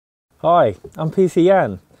Hi, I'm PC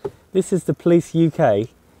Yan. This is the Police UK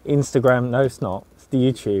Instagram, no it's not, it's the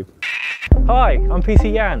YouTube. Hi, I'm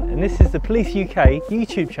PC Yan and this is the Police UK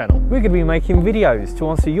YouTube channel. We're going to be making videos to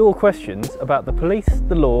answer your questions about the police,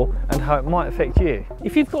 the law and how it might affect you.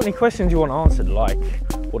 If you've got any questions you want answered, like,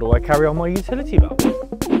 what do I carry on my utility belt?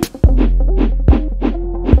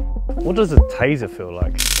 What does a taser feel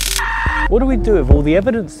like? What do we do with all the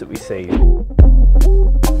evidence that we see?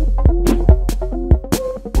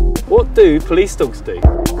 What do police dogs do?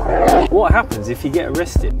 What happens if you get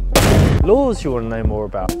arrested? Laws you want to know more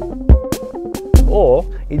about? Or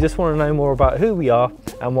you just want to know more about who we are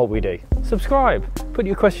and what we do? Subscribe, put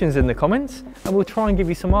your questions in the comments and we'll try and give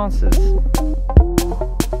you some answers.